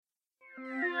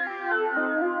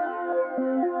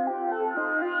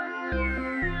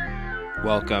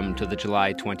Welcome to the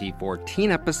July 2014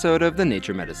 episode of the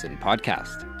Nature Medicine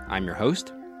Podcast. I'm your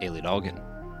host, Ailey Dolgan.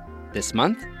 This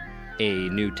month, a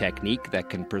new technique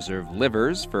that can preserve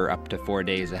livers for up to 4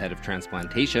 days ahead of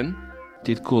transplantation.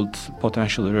 It could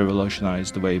potentially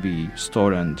revolutionize the way we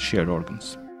store and share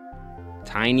organs.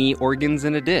 Tiny organs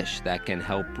in a dish that can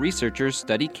help researchers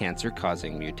study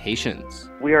cancer-causing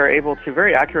mutations. We are able to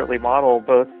very accurately model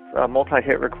both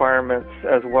multi-hit requirements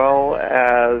as well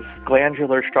as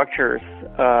glandular structures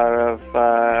of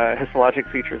histologic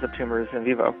features of tumors in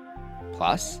vivo.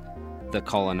 Plus, the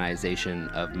colonization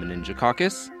of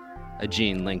meningococcus, a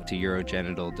gene linked to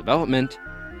urogenital development,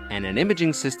 and an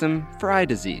imaging system for eye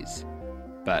disease.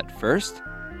 But first,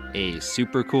 a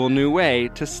super cool new way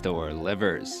to store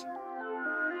livers.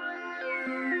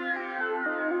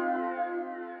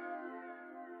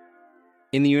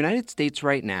 In the United States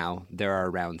right now, there are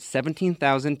around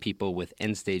 17,000 people with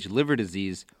end-stage liver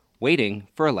disease waiting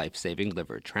for a life-saving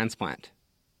liver transplant.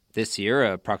 This year,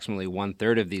 approximately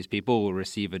one-third of these people will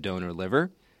receive a donor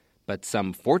liver, but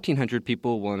some 1,400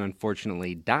 people will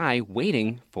unfortunately die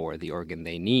waiting for the organ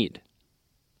they need.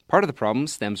 Part of the problem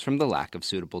stems from the lack of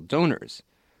suitable donors.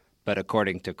 But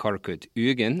according to Korkut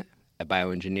Uygun, a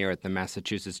bioengineer at the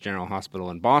Massachusetts General Hospital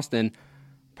in Boston,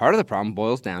 part of the problem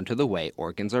boils down to the way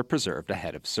organs are preserved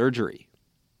ahead of surgery.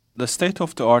 The state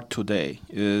of the art today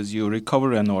is you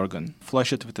recover an organ,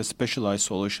 flush it with a specialized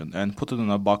solution, and put it in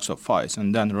a box of ice,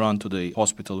 and then run to the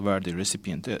hospital where the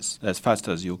recipient is as fast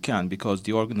as you can because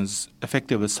the organ is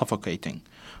effectively suffocating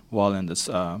while in this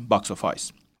box of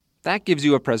ice. That gives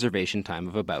you a preservation time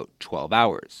of about 12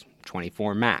 hours,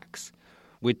 24 max,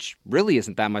 which really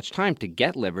isn't that much time to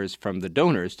get livers from the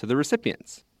donors to the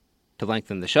recipients. To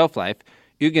lengthen the shelf life,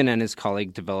 Uygun and his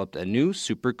colleague developed a new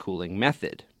supercooling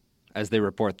method. As they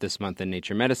report this month in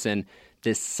Nature Medicine,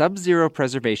 this sub-zero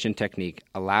preservation technique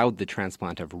allowed the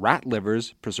transplant of rat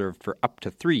livers preserved for up to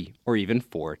 3 or even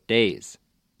 4 days.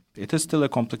 It is still a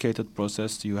complicated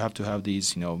process. You have to have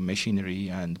these, machinery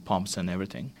and pumps and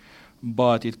everything.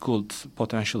 But it could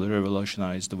potentially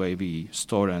revolutionize the way we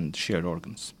store and share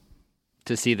organs.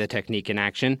 To see the technique in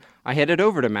action, I headed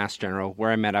over to Mass General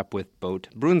where I met up with Bout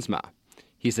Brunsma.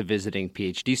 He's a visiting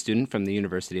PhD student from the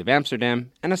University of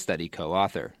Amsterdam and a study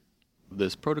co-author.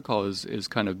 This protocol is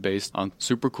kind of based on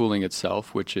supercooling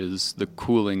itself, which is the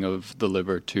cooling of the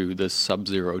liver to this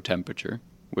sub-zero temperature,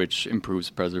 which improves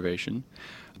preservation.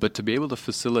 But to be able to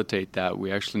facilitate that,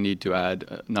 we actually need to add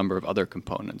a number of other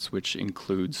components, which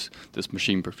includes this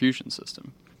machine perfusion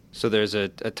system. So there's a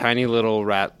tiny little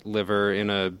rat liver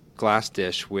in a glass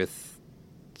dish with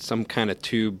some kind of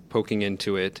tube poking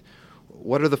into it.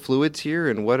 What are the fluids here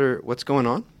and what's going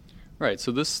on? Right,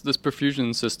 so this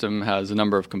perfusion system has a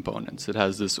number of components. It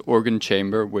has this organ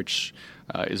chamber, which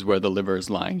is where the liver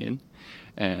is lying in,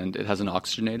 and it has an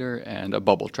oxygenator and a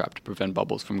bubble trap to prevent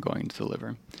bubbles from going into the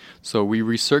liver. So we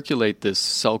recirculate this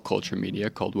cell culture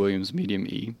media called Williams medium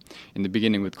E in the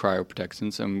beginning with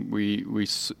cryoprotectants, and we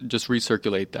just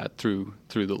recirculate that through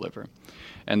the liver.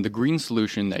 And the green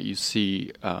solution that you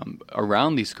see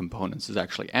around these components is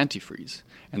actually antifreeze,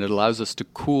 and it allows us to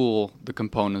cool the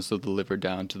components of the liver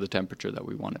down to the temperature that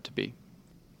we want it to be.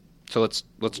 So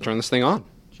let's turn this thing on.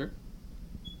 Sure.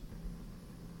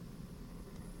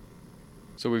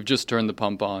 So we've just turned the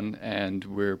pump on, and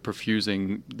we're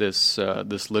perfusing this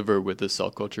liver with this cell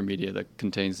culture media that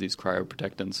contains these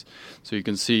cryoprotectants. So you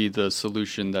can see the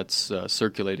solution that's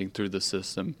circulating through the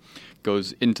system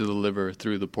goes into the liver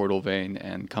through the portal vein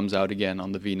and comes out again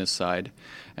on the venous side,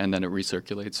 and then it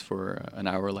recirculates for an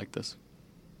hour like this.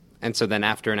 And so then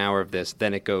after an hour of this,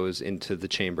 then it goes into the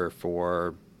chamber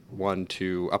for 1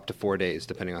 to up to 4 days,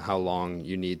 depending on how long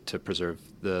you need to preserve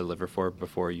the liver for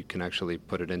before you can actually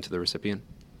put it into the recipient?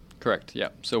 Correct, yeah.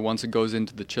 So once it goes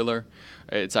into the chiller,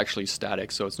 it's actually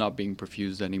static, so it's not being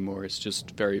perfused anymore. It's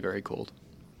just very, very cold.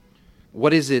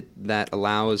 What is it that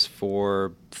allows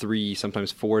for 3,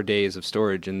 sometimes 4 days of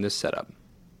storage in this setup?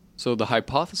 So the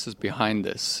hypothesis behind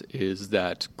this is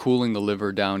that cooling the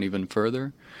liver down even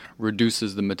further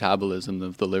reduces the metabolism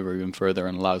of the liver even further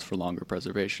and allows for longer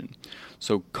preservation.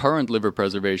 So current liver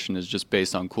preservation is just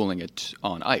based on cooling it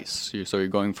on ice. So you're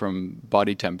going from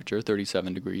body temperature,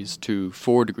 37 degrees, to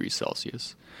 4 degrees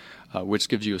Celsius, which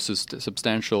gives you a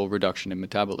substantial reduction in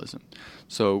metabolism.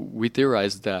 So we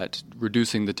theorized that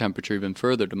reducing the temperature even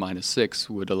further to -6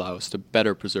 would allow us to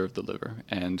better preserve the liver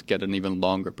and get an even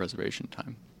longer preservation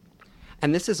time.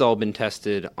 And this has all been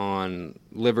tested on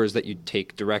livers that you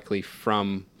take directly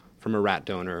from a rat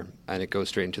donor, and it goes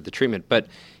straight into the treatment. But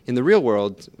in the real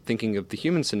world, thinking of the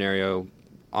human scenario,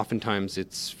 oftentimes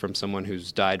it's from someone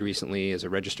who's died recently as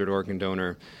a registered organ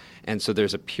donor, and so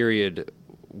there's a period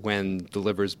when the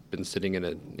liver's been sitting in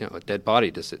a dead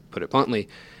body, to put it bluntly.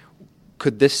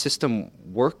 Could this system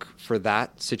work for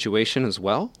that situation as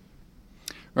well?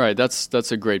 Right,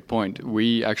 that's a great point.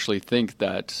 We actually think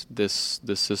that this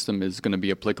system is going to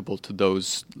be applicable to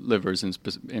those livers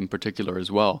in particular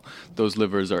as well. Those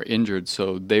livers are injured,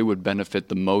 so they would benefit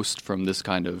the most from this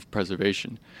kind of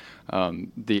preservation.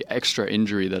 The extra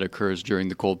injury that occurs during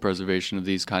the cold preservation of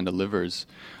these kind of livers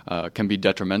can be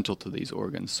detrimental to these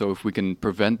organs. So if we can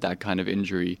prevent that kind of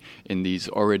injury in these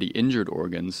already injured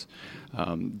organs,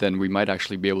 then we might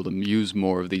actually be able to use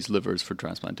more of these livers for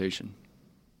transplantation.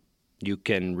 You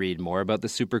can read more about the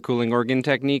supercooling organ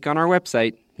technique on our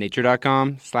website,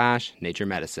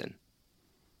 nature.com/naturemedicine.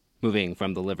 Moving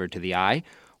from the liver to the eye,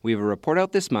 we have a report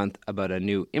out this month about a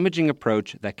new imaging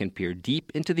approach that can peer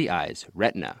deep into the eye's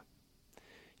retina.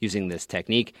 Using this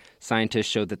technique, scientists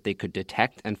showed that they could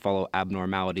detect and follow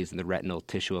abnormalities in the retinal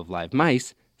tissue of live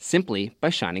mice simply by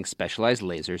shining specialized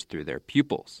lasers through their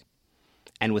pupils.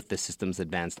 And with the system's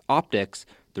advanced optics,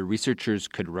 the researchers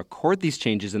could record these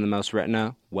changes in the mouse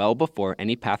retina well before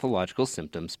any pathological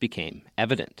symptoms became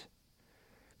evident.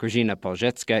 Grażyna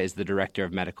Polżecka is the director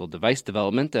of medical device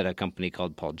development at a company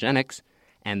called Polgenics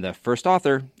and the first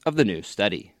author of the new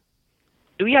study.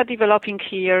 We are developing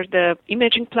here the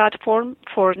imaging platform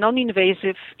for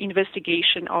non-invasive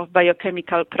investigation of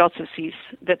biochemical processes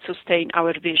that sustain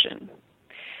our vision.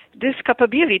 This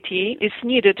capability is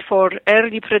needed for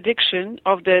early prediction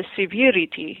of the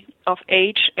severity of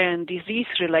age and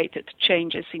disease-related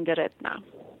changes in the retina.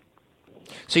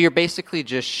 So you're basically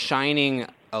just shining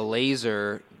a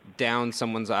laser down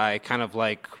someone's eye, kind of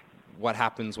like what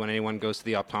happens when anyone goes to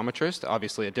the optometrist.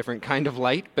 Obviously a different kind of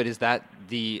light, but is that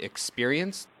the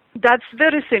experience? That's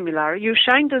very similar. You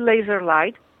shine the laser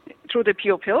light through the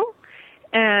pupil,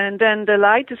 and then the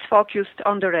light is focused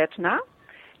on the retina,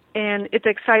 and it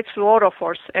excites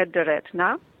fluorophores at the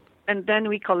retina, and then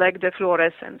we collect the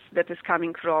fluorescence that is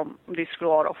coming from these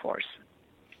fluorophores.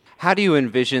 How do you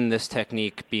envision this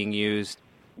technique being used?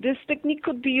 This technique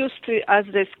could be used as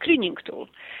the screening tool.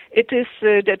 It is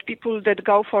that people that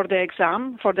go for the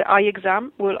exam, for the eye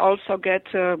exam, will also get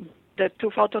the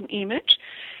two-photon image,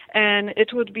 and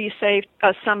it would be saved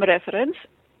as some reference.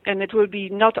 And it will be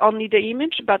not only the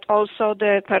image, but also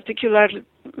the particular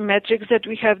metrics that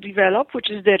we have developed, which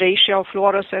is the ratio of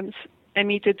fluorescence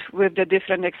emitted with the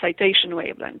different excitation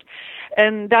wavelength.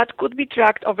 And that could be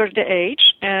tracked over the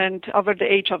age and over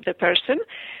the age of the person,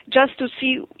 just to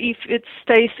see if it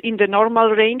stays in the normal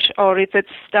range or if it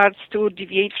starts to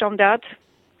deviate from that.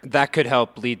 That could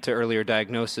help lead to earlier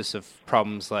diagnosis of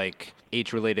problems like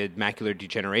age-related macular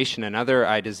degeneration and other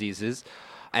eye diseases.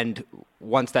 And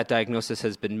once that diagnosis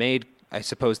has been made, I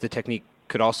suppose the technique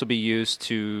could also be used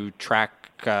to track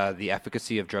the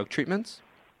efficacy of drug treatments?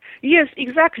 Yes,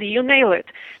 exactly. You nail it.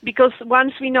 Because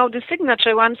once we know the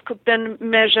signature, one could then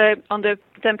measure on the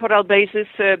temporal basis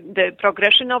the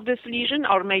progression of this lesion,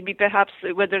 or maybe perhaps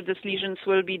whether these lesions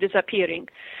will be disappearing.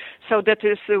 So that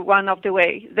is one of the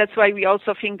way. That's why we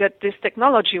also think that this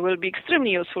technology will be extremely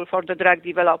useful for the drug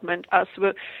development, as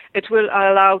it will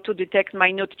allow to detect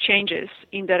minute changes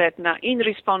in the retina in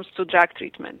response to drug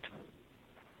treatment.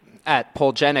 At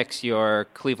Polgenics, your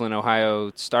Cleveland,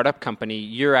 Ohio startup company,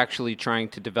 you're actually trying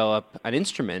to develop an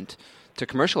instrument to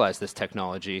commercialize this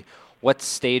technology. What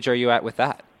stage are you at with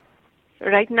that?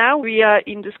 Right now, we are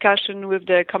in discussion with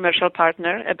the commercial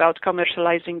partner about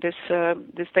commercializing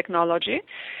this technology.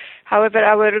 However,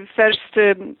 our first,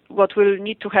 what will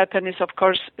need to happen is, of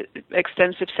course,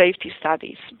 extensive safety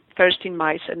studies, first in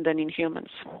mice and then in humans.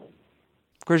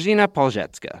 Grażyna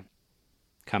Polżecka.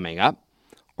 Coming up,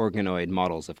 organoid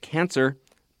models of cancer,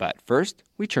 but first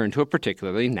we turn to a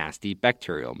particularly nasty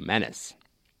bacterial menace.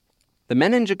 The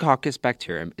meningococcus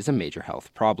bacterium is a major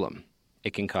health problem.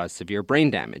 It can cause severe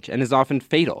brain damage and is often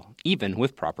fatal, even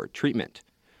with proper treatment.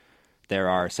 There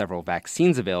are several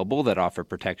vaccines available that offer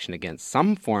protection against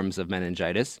some forms of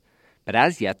meningitis, but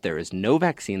as yet there is no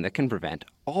vaccine that can prevent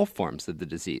all forms of the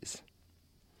disease.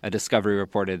 A discovery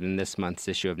reported in this month's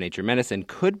issue of Nature Medicine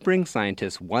could bring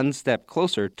scientists one step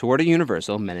closer toward a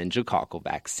universal meningococcal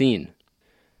vaccine.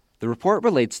 The report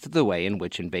relates to the way in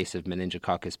which invasive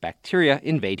meningococcus bacteria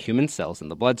invade human cells in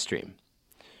the bloodstream.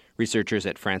 Researchers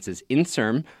at France's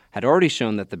INSERM had already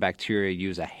shown that the bacteria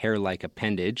use a hair-like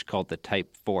appendage called the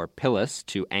type 4 pilus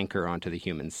to anchor onto the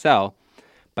human cell,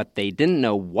 but they didn't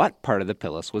know what part of the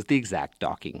pilus was the exact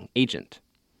docking agent.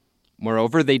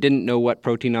 Moreover, they didn't know what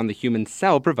protein on the human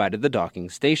cell provided the docking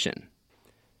station.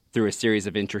 Through a series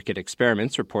of intricate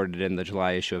experiments reported in the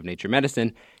July issue of Nature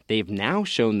Medicine, they've now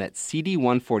shown that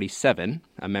CD147,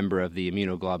 a member of the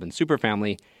immunoglobulin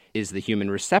superfamily, is the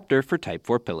human receptor for type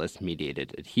 4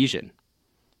 pilus-mediated adhesion.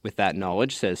 With that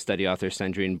knowledge, says study author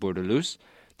Sandrine Bourdelus,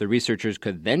 the researchers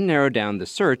could then narrow down the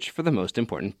search for the most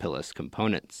important pilus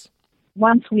components.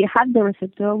 Once we had the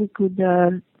receptor, we could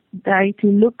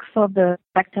directly look for the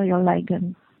bacterial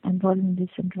ligand involved in this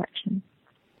interaction.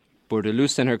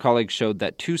 Bourdelus and her colleagues showed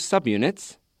that two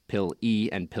subunits, PIL E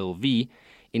and PIL V,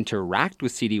 interact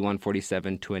with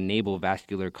CD147 to enable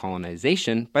vascular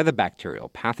colonization by the bacterial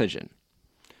pathogen.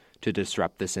 To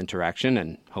disrupt this interaction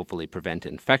and hopefully prevent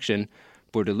infection,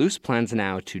 Bourdelus plans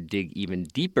now to dig even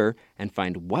deeper and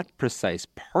find what precise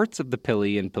parts of the PIL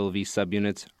E and PIL V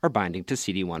subunits are binding to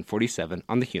CD147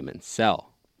 on the human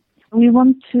cell. We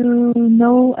want to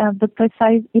know the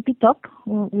precise epitope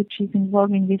which is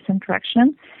involved in this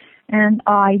interaction. And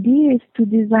our idea is to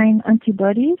design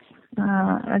antibodies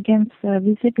against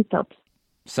these epitopes.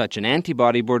 Such an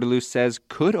antibody, Bourdelus says,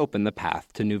 could open the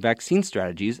path to new vaccine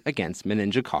strategies against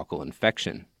meningococcal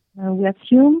infection. We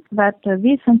assume that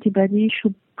this antibody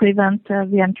should prevent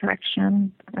the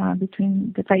interaction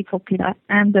between the type 4 pilus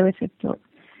and the receptor.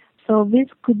 So this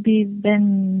could be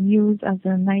then used as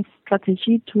a nice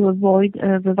strategy to avoid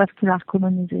the vascular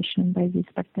colonization by these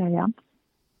bacteria.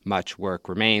 Much work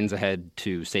remains ahead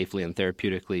to safely and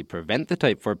therapeutically prevent the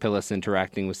type 4 pilus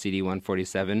interacting with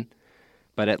CD147,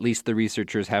 but at least the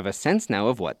researchers have a sense now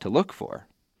of what to look for.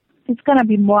 It's going to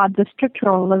be more at the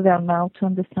structural level now to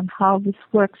understand how this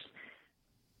works.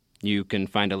 You can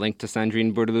find a link to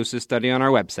Sandrine Bourdelus's study on our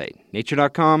website,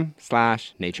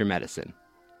 nature.com/naturemedicine.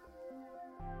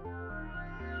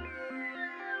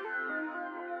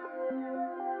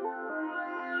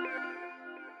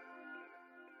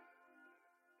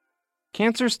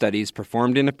 Cancer studies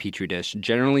performed in a petri dish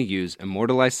generally use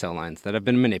immortalized cell lines that have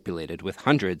been manipulated with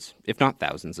hundreds, if not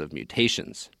thousands, of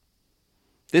mutations.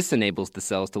 This enables the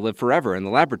cells to live forever in the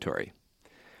laboratory.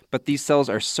 But these cells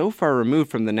are so far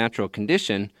removed from the natural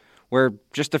condition where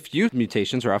just a few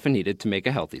mutations are often needed to make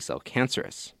a healthy cell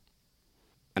cancerous.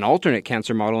 An alternate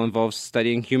cancer model involves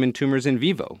studying human tumors in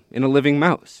vivo, in a living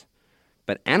mouse.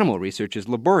 But animal research is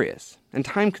laborious and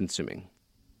time-consuming.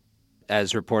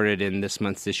 As reported in this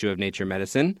month's issue of Nature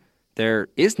Medicine, there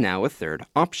is now a third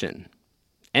option.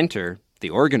 Enter the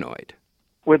organoid.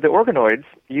 With the organoids,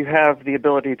 you have the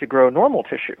ability to grow normal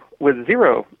tissue with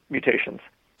 0 mutations.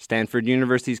 Stanford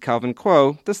University's Calvin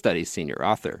Kuo, the study's senior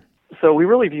author. So we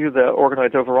really view the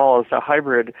organoids overall as a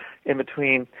hybrid in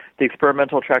between the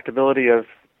experimental tractability of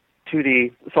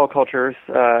 2D cell cultures,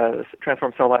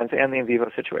 transformed cell lines, and the in vivo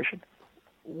situation.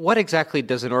 What exactly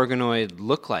does an organoid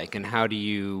look like, and how do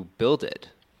you build it?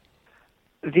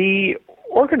 The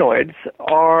organoids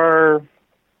are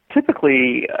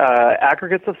typically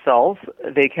aggregates of cells.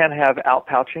 They can have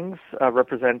outpouchings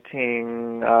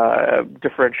representing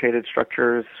differentiated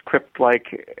structures,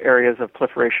 crypt-like areas of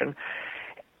proliferation.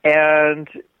 And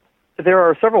there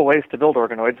are several ways to build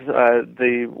organoids.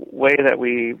 The way that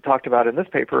we talked about in this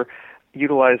paper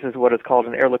utilizes what is called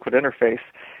an air-liquid interface,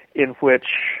 in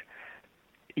which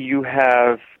you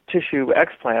have tissue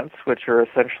explants, which are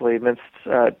essentially minced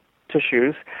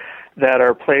tissues that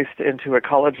are placed into a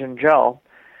collagen gel.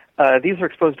 These are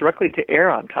exposed directly to air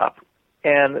on top,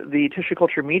 and the tissue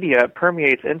culture media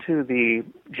permeates into the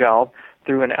gel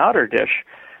through an outer dish,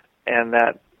 and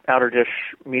that outer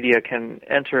dish media can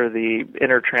enter the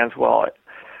inner transwell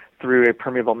through a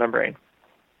permeable membrane.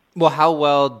 Well, how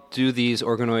well do these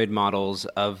organoid models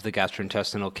of the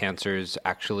gastrointestinal cancers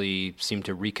actually seem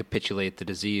to recapitulate the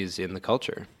disease in the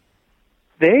culture?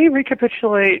 They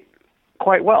recapitulate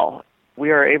quite well.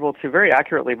 We are able to very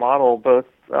accurately model both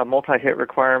multi-hit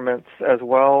requirements as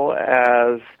well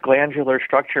as glandular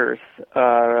structures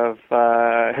of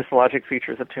histologic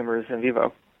features of tumors in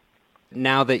vivo.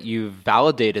 Now that you've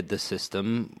validated the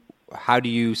system, how do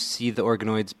you see the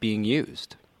organoids being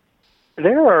used?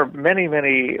 There are many,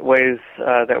 many ways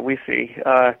that we see.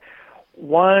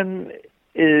 One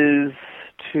is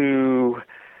to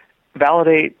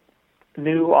validate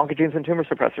new oncogenes and tumor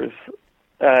suppressors.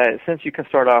 Since you can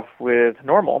start off with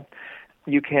normal,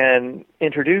 you can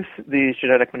introduce these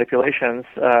genetic manipulations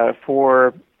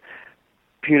for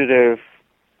putative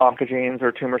oncogenes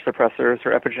or tumor suppressors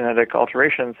or epigenetic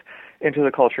alterations into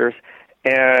the cultures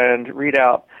and read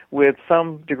out with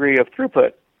some degree of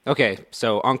throughput. Okay,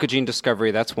 so oncogene discovery,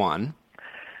 that's one.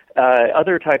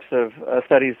 Other types of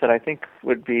studies that I think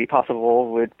would be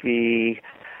possible would be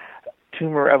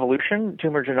tumor evolution,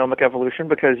 tumor genomic evolution,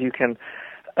 because you can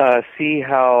see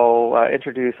how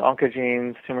introduce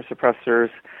oncogenes, tumor suppressors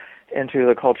into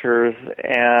the cultures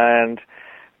and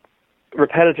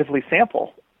repetitively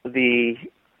sample the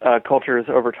cultures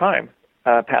over time,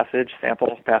 passage,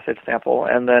 sample,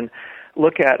 and then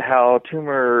look at how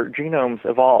tumor genomes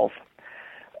evolve.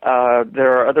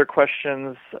 There are other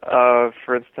questions of,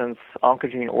 for instance,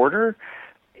 oncogene order.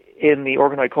 In the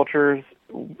organoid cultures,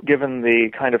 given the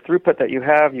kind of throughput that you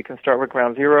have, you can start with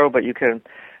ground zero, but you can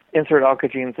insert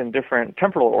oncogenes in different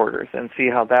temporal orders and see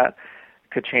how that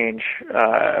could change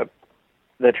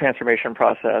the transformation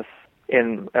process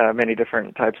in many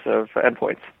different types of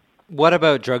endpoints. What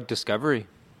about drug discovery?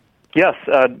 Yes,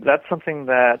 that's something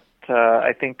that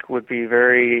I think would be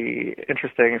very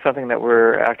interesting, something that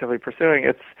we're actively pursuing.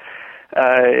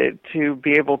 It's to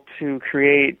be able to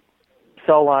create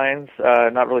cell lines,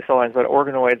 not really cell lines, but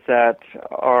organoids that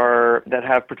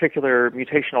have particular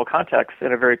mutational contexts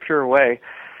in a very pure way,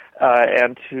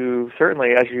 and to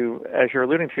certainly, as you're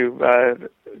alluding to,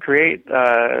 create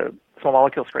small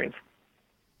molecule screens.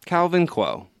 Calvin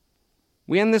Kuo.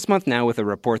 We end this month now with a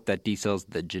report that details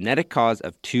the genetic cause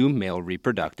of 2 male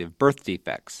reproductive birth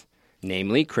defects,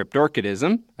 namely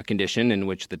cryptorchidism, a condition in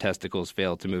which the testicles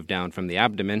fail to move down from the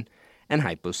abdomen, and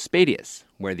hypospadias,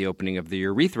 where the opening of the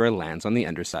urethra lands on the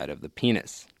underside of the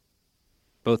penis.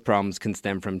 Both problems can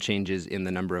stem from changes in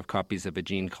the number of copies of a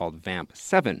gene called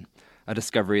VAMP7, a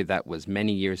discovery that was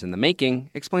many years in the making,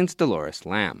 explains Dolores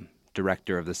Lamb,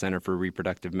 director of the Center for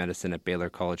Reproductive Medicine at Baylor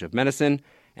College of Medicine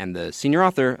and the senior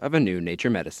author of a new Nature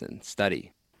Medicine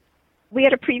study. We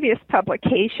had a previous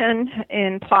publication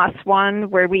in PLOS One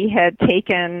where we had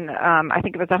taken, I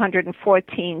think it was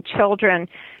 114 children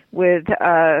with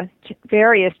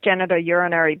various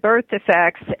genitourinary birth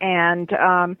defects, and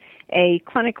a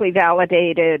clinically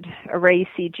validated array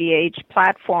CGH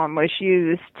platform was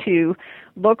used to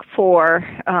look for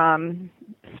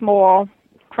small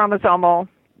chromosomal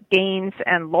gains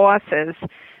and losses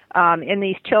in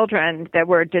these children that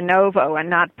were de novo and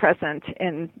not present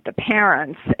in the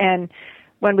parents. And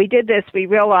when we did this, we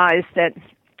realized that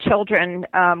children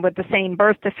with the same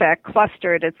birth defect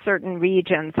clustered at certain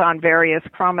regions on various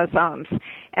chromosomes.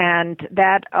 And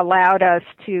that allowed us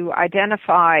to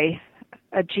identify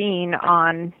a gene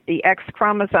on the X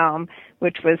chromosome,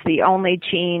 which was the only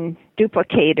gene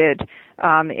duplicated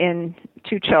in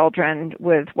 2 children,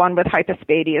 one with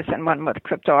hypospadias and one with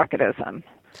cryptorchidism.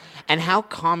 And how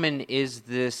common is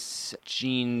this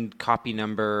gene copy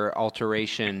number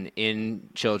alteration in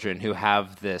children who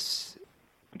have this?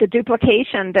 The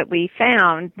duplication that we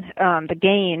found, the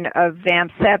gain of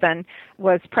VAMP7,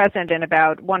 was present in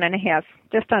about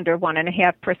just under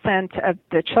 1.5% of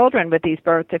the children with these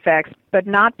birth defects, but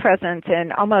not present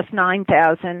in almost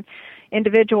 9,000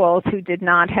 individuals who did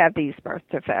not have these birth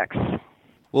defects.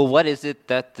 Well, what is it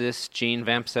that this gene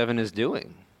VAMP7 is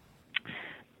doing?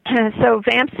 So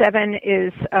VAMP7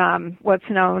 is what's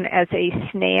known as a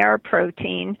snare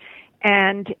protein,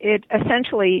 and it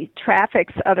essentially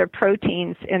traffics other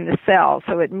proteins in the cell.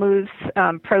 So it moves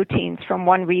proteins from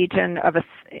one region of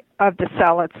the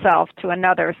cell itself to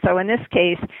another. So in this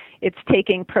case, it's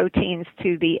taking proteins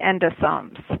to the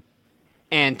endosomes.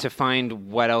 And to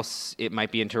find what else it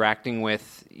might be interacting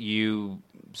with, you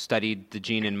studied the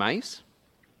gene in mice?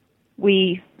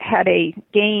 We had a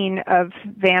gain of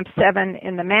VAMP7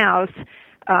 in the mouse,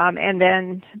 and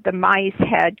then the mice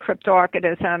had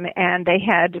cryptorchidism, and they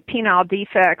had penile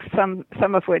defects,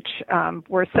 some of which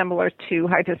were similar to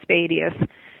hypospadias.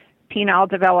 Penile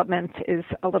development is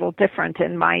a little different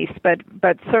in mice,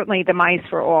 but certainly the mice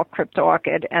were all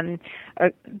cryptorchid, and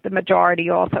the majority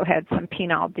also had some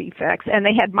penile defects, and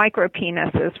they had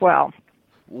micropenis as well.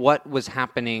 What was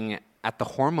happening at the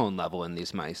hormone level in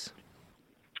these mice?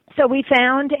 So we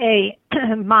found a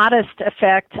modest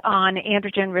effect on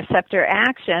androgen receptor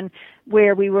action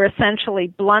where we were essentially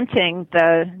blunting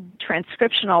the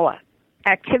transcriptional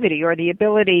activity or the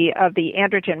ability of the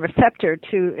androgen receptor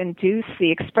to induce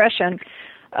the expression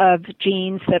of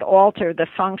genes that alter the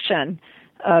function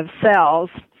of cells.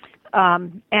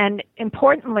 And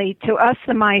importantly, to us,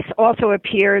 the mice also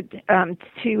appeared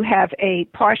to have a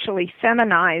partially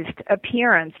feminized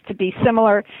appearance, to be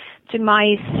similar to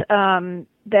mice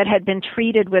that had been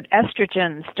treated with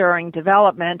estrogens during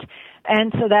development.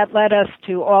 And so that led us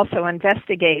to also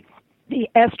investigate the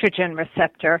estrogen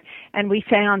receptor, and we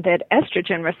found that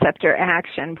estrogen receptor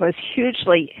action was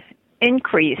hugely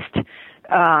increased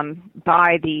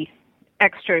by the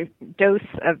extra dose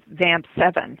of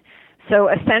VAMP7. So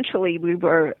essentially, we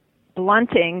were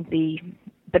blunting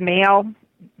the male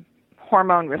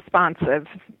hormone responsive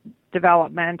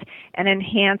development and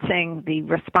enhancing the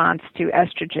response to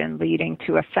estrogen, leading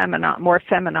to a more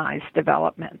feminized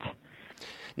development.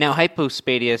 Now,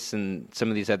 hypospadias and some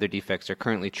of these other defects are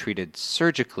currently treated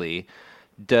surgically.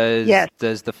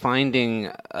 Does the finding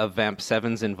of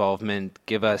VAMP7's involvement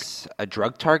give us a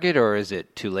drug target, or is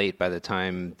it too late by the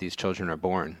time these children are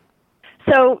born?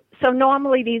 So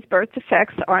normally these birth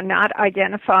defects are not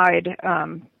identified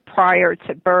prior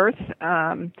to birth.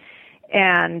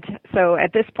 And so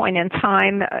at this point in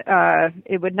time,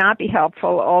 it would not be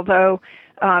helpful, although,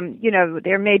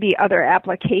 there may be other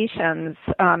applications,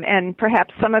 and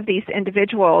perhaps some of these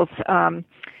individuals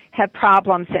have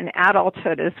problems in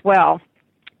adulthood as well.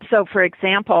 So, for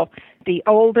example, the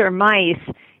older mice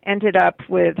ended up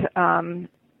with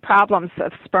problems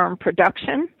of sperm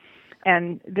production,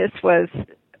 and this was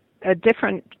a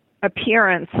different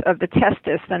appearance of the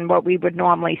testis than what we would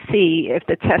normally see if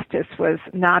the testis was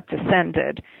not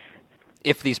descended.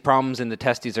 If these problems in the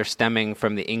testes are stemming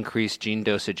from the increased gene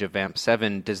dosage of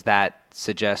VAMP7, does that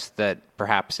suggest that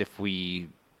perhaps if we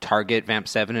target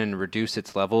VAMP7 and reduce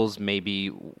its levels,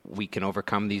 maybe we can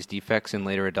overcome these defects in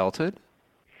later adulthood?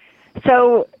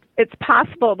 So it's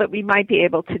possible that we might be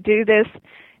able to do this.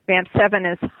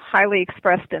 VAMP7 is highly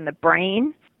expressed in the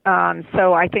brain.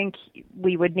 So I think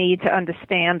we would need to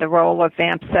understand the role of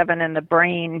VAMP7 in the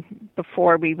brain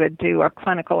before we would do a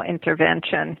clinical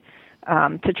intervention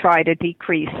to try to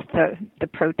decrease the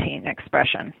protein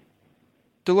expression.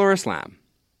 Dolores Lamb.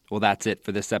 Well, that's it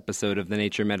for this episode of the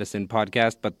Nature Medicine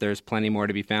podcast, but there's plenty more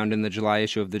to be found in the July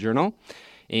issue of the journal,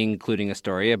 including a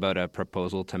story about a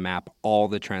proposal to map all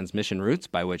the transmission routes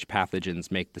by which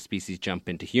pathogens make the species jump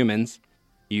into humans.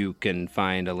 You can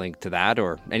find a link to that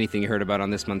or anything you heard about on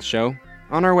this month's show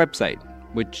on our website,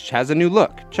 which has a new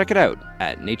look. Check it out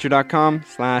at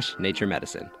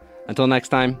nature.com/naturemedicine. Until next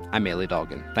time, I'm Ailey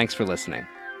Dolgan. Thanks for listening.